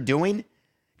what you're doing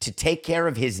to take care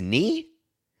of his knee?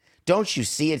 Don't you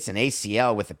see it's an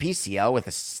ACL with a PCL with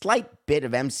a slight bit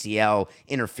of MCL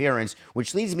interference,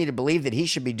 which leads me to believe that he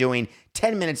should be doing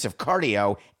 10 minutes of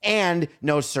cardio and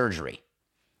no surgery?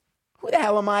 Who the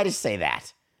hell am I to say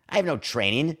that? I have no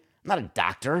training. I'm not a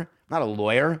doctor. I'm not a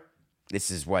lawyer.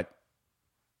 This is what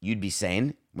you'd be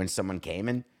saying when someone came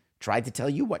and tried to tell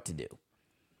you what to do.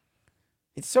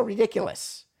 It's so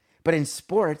ridiculous. But in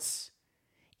sports,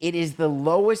 it is the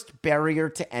lowest barrier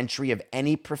to entry of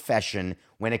any profession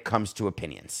when it comes to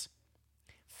opinions.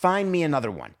 Find me another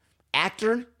one.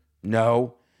 Actor?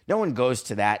 No. No one goes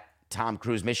to that Tom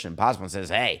Cruise Mission Impossible and says,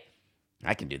 hey,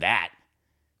 I can do that.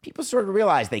 People sort of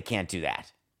realize they can't do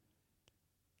that.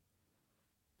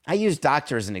 I use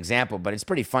doctor as an example, but it's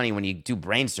pretty funny when you do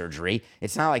brain surgery.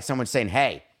 It's not like someone's saying,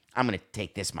 hey, I'm going to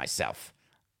take this myself.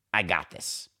 I got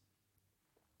this.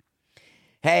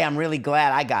 Hey, I'm really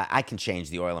glad I can change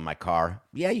the oil in my car.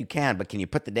 Yeah, you can, but can you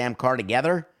put the damn car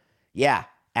together? Yeah,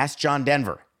 ask John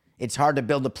Denver. It's hard to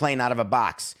build a plane out of a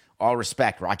box. All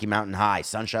respect, Rocky Mountain High,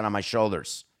 sunshine on my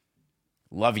shoulders.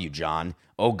 Love you, John.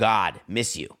 Oh, God,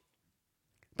 miss you.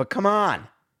 But come on.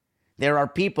 There are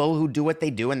people who do what they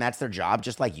do, and that's their job,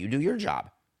 just like you do your job.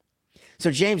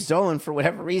 So James Dolan, for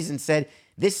whatever reason, said,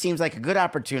 this seems like a good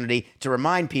opportunity to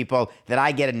remind people that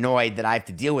I get annoyed that I have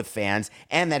to deal with fans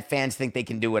and that fans think they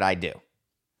can do what I do.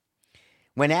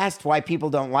 When asked why people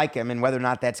don't like him and whether or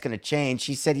not that's going to change,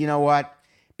 she said, you know what?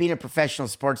 Being a professional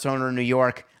sports owner in New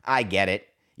York, I get it.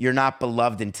 you're not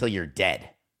beloved until you're dead.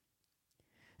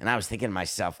 And I was thinking to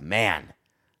myself, man,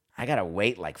 I got to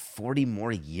wait like 40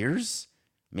 more years,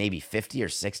 maybe 50 or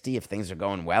 60 if things are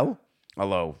going well.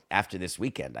 Although after this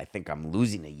weekend, I think I'm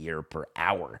losing a year per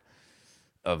hour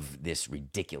of this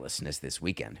ridiculousness this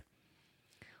weekend.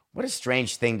 What a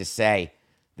strange thing to say,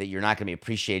 that you're not going to be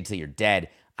appreciated till you're dead.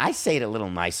 I say it a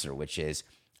little nicer, which is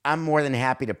I'm more than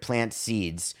happy to plant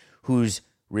seeds whose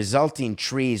resulting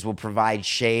trees will provide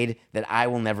shade that I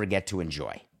will never get to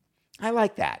enjoy. I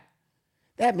like that.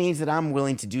 That means that I'm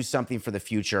willing to do something for the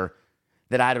future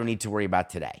that I don't need to worry about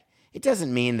today. It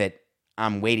doesn't mean that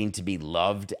I'm waiting to be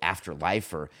loved after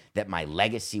life or that my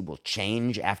legacy will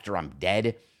change after I'm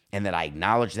dead and that I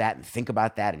acknowledge that and think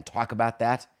about that and talk about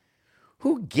that.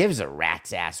 Who gives a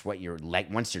rat's ass what you're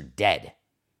like once you're dead?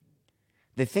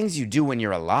 The things you do when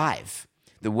you're alive,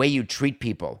 the way you treat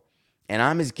people, and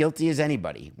I'm as guilty as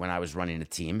anybody when I was running a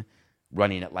team,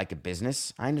 running it like a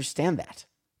business. I understand that.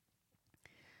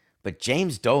 But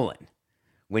James Dolan,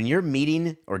 when you're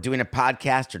meeting or doing a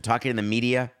podcast or talking to the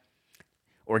media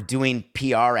or doing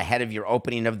PR ahead of your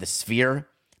opening of the Sphere,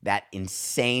 that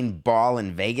insane ball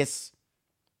in Vegas,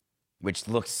 which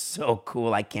looks so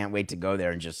cool. I can't wait to go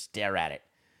there and just stare at it.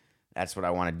 That's what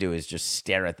I want to do, is just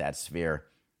stare at that Sphere.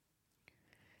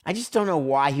 I just don't know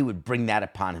why he would bring that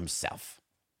upon himself.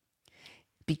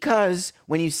 Because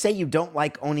when you say you don't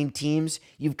like owning teams,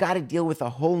 you've got to deal with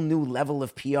a whole new level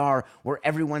of PR where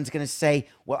everyone's going to say,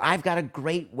 well, I've got a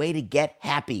great way to get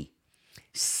happy.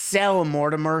 Sell,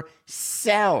 Mortimer,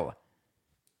 sell.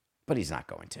 But he's not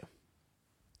going to.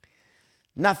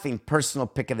 Nothing personal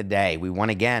pick of the day. We won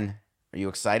again. Are you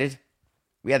excited?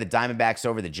 We had the Diamondbacks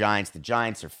over the Giants. The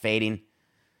Giants are fading.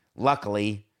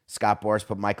 Luckily, Scott Boras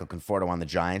put Michael Conforto on the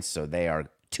Giants, so they are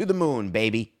to the moon,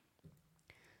 baby.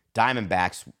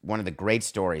 Diamondbacks, one of the great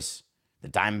stories. The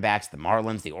Diamondbacks, the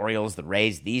Marlins, the Orioles, the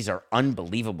Rays, these are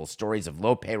unbelievable stories of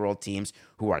low payroll teams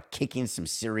who are kicking some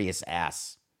serious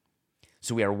ass.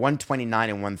 So we are 129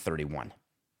 and 131.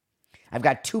 I've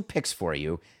got 2 picks for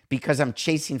you because I'm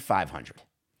chasing 500.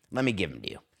 Let me give them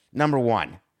to you. Number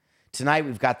 1, tonight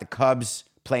we've got the Cubs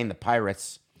playing the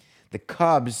Pirates. The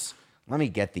Cubs, let me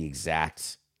get the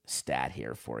exact stat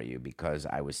here for you because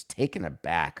I was taken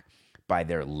aback by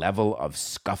their level of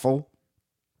scuffle.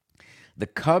 The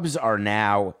Cubs are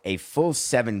now a full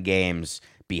 7 games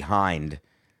behind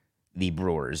the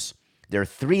Brewers. They're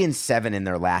 3-7 in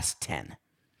their last 10.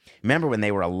 Remember when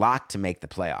they were a lock to make the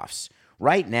playoffs.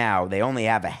 Right now, they only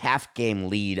have a half-game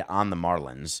lead on the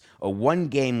Marlins, a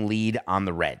 1-game lead on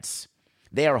the Reds.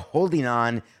 They are holding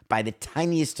on by the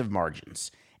tiniest of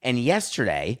margins. And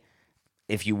yesterday,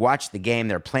 if you watch the game,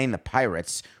 they're playing the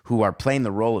Pirates, who are playing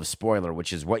the role of spoiler,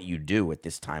 which is what you do at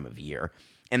this time of year.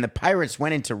 And the Pirates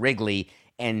went into Wrigley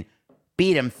and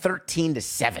beat them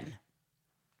 13-7.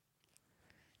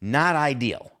 Not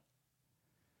ideal.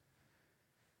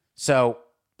 So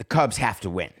the Cubs have to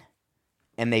win.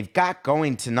 And they've got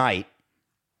going tonight.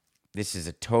 This is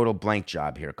a total blank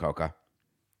job here, Coca.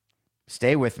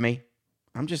 Stay with me.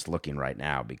 I'm just looking right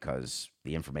now because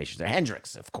the information's there.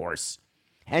 Hendricks, of course.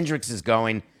 Hendricks is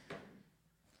going,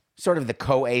 sort of the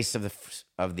co-ace of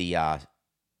the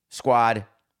squad.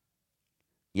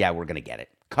 Yeah, we're going to get it.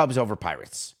 Cubs over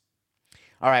Pirates.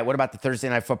 All right, what about the Thursday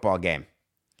night football game?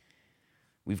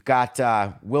 We've got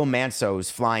Will Manso who's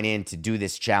flying in to do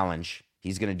this challenge.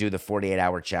 He's going to do the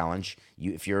 48-hour challenge.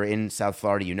 If you're in South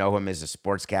Florida, you know him as a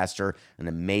sportscaster, an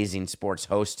amazing sports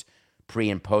host, pre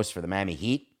and post for the Miami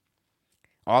Heat.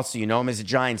 Also, you know him as a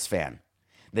Giants fan.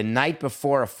 The night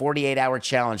before a 48-hour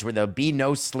challenge where there'll be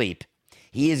no sleep,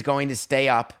 he is going to stay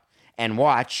up and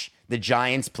watch the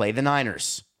Giants play the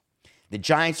Niners. The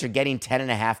Giants are getting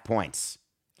 10.5 points.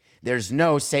 There's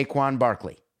no Saquon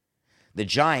Barkley. The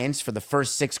Giants, for the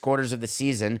first 6 quarters of the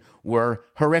season, were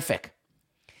horrific.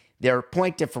 Their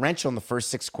point differential in the first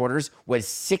 6 quarters was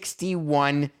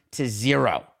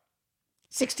 61-0.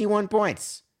 61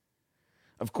 points.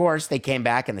 Of course, they came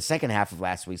back in the second half of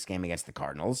last week's game against the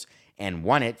Cardinals and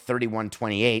won it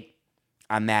 31-28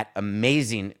 on that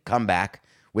amazing comeback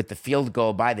with the field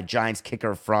goal by the Giants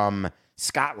kicker from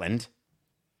Scotland.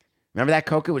 Remember that,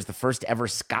 Coca? It was the first ever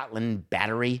Scotland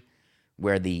battery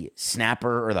where the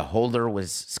snapper or the holder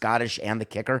was Scottish and the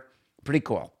kicker. Pretty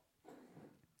cool.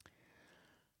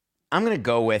 I'm going to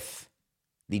go with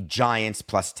the Giants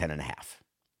plus 10.5.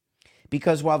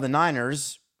 Because while the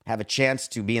Niners have a chance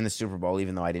to be in the Super Bowl,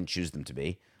 even though I didn't choose them to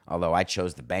be, although I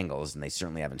chose the Bengals, and they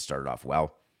certainly haven't started off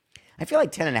well, I feel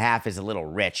like 10.5 is a little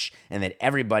rich, and that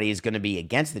everybody is going to be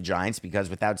against the Giants because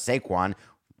without Saquon,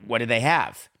 what do they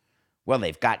have? Well,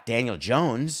 they've got Daniel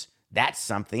Jones. That's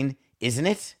something, isn't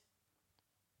it?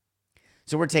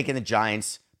 So we're taking the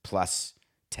Giants plus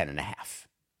 10.5.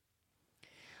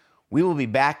 We will be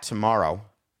back tomorrow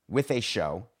with a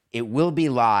show. It will be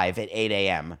live at 8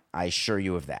 a.m. I assure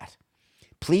you of that.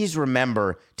 Please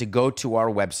remember to go to our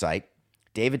website,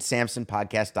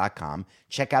 davidsamsonpodcast.com.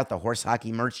 Check out the horse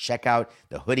hockey merch. Check out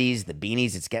the hoodies, the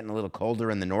beanies. It's getting a little colder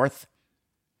in the north.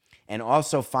 And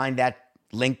also find that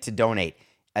link to donate.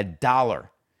 $1,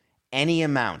 any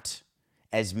amount,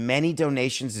 as many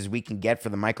donations as we can get for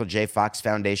the Michael J. Fox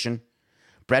Foundation.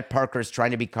 Brett Parker is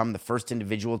trying to become the first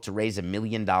individual to raise $1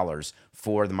 million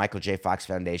for the Michael J. Fox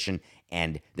Foundation,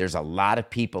 and there's a lot of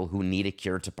people who need a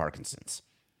cure to Parkinson's.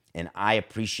 And I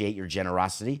appreciate your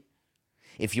generosity.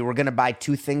 If you were going to buy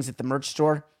 2 things at the merch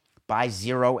store, buy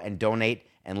 0 and donate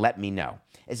and let me know.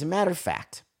 As a matter of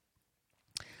fact,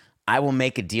 I will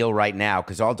make a deal right now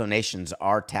because all donations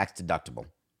are tax deductible.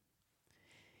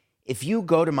 If you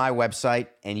go to my website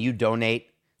and you donate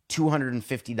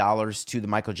 $250 to the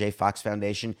Michael J. Fox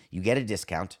Foundation, you get a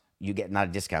discount. You get not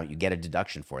a discount, you get a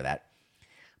deduction for that.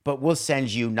 But we'll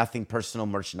send you nothing personal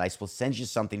merchandise. We'll send you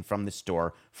something from the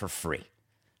store for free.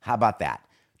 How about that?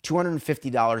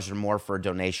 $250 or more for a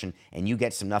donation, and you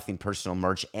get some nothing personal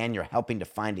merch, and you're helping to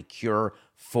find a cure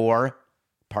for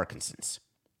Parkinson's.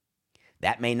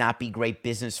 That may not be great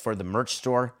business for the merch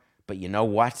store, but you know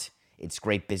what? It's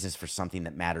great business for something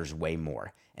that matters way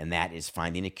more, and that is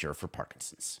finding a cure for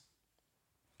Parkinson's.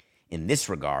 In this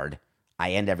regard,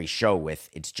 I end every show with,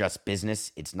 it's just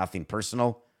business, it's nothing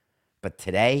personal. But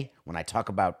today, when I talk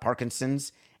about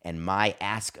Parkinson's and my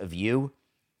ask of you,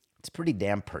 it's pretty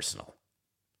damn personal.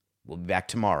 We'll be back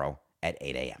tomorrow at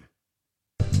 8 a.m.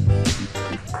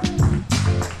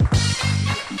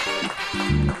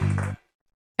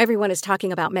 Everyone is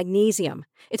talking about magnesium.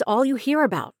 It's all you hear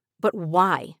about. But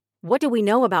why? What do we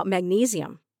know about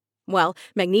magnesium? Well,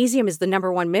 magnesium is the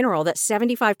 #1 mineral that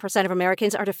 75% of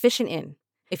Americans are deficient in.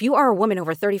 If you are a woman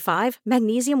over 35,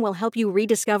 magnesium will help you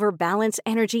rediscover balance,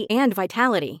 energy, and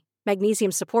vitality.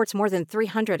 Magnesium supports more than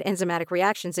 300 enzymatic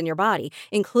reactions in your body,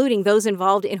 including those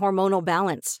involved in hormonal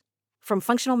balance. From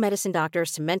functional medicine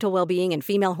doctors to mental well-being and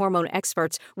female hormone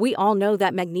experts, we all know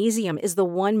that magnesium is the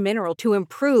one mineral to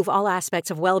improve all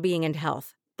aspects of well-being and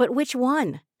health. But which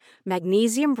one?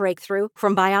 Magnesium Breakthrough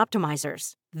from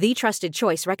Bioptimizers, the trusted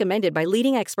choice recommended by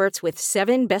leading experts with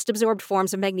 7 best-absorbed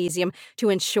forms of magnesium to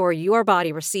ensure your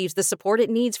body receives the support it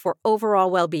needs for overall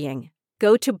well-being.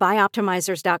 Go to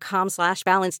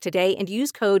bioptimizers.com/balance today and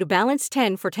use code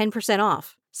BALANCE10 for 10%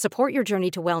 off. Support your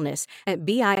journey to wellness at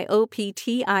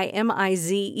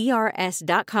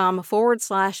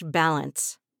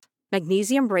bioptimizers.com/balance.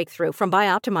 Magnesium Breakthrough from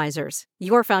Bioptimizers,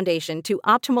 your foundation to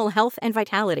optimal health and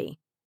vitality.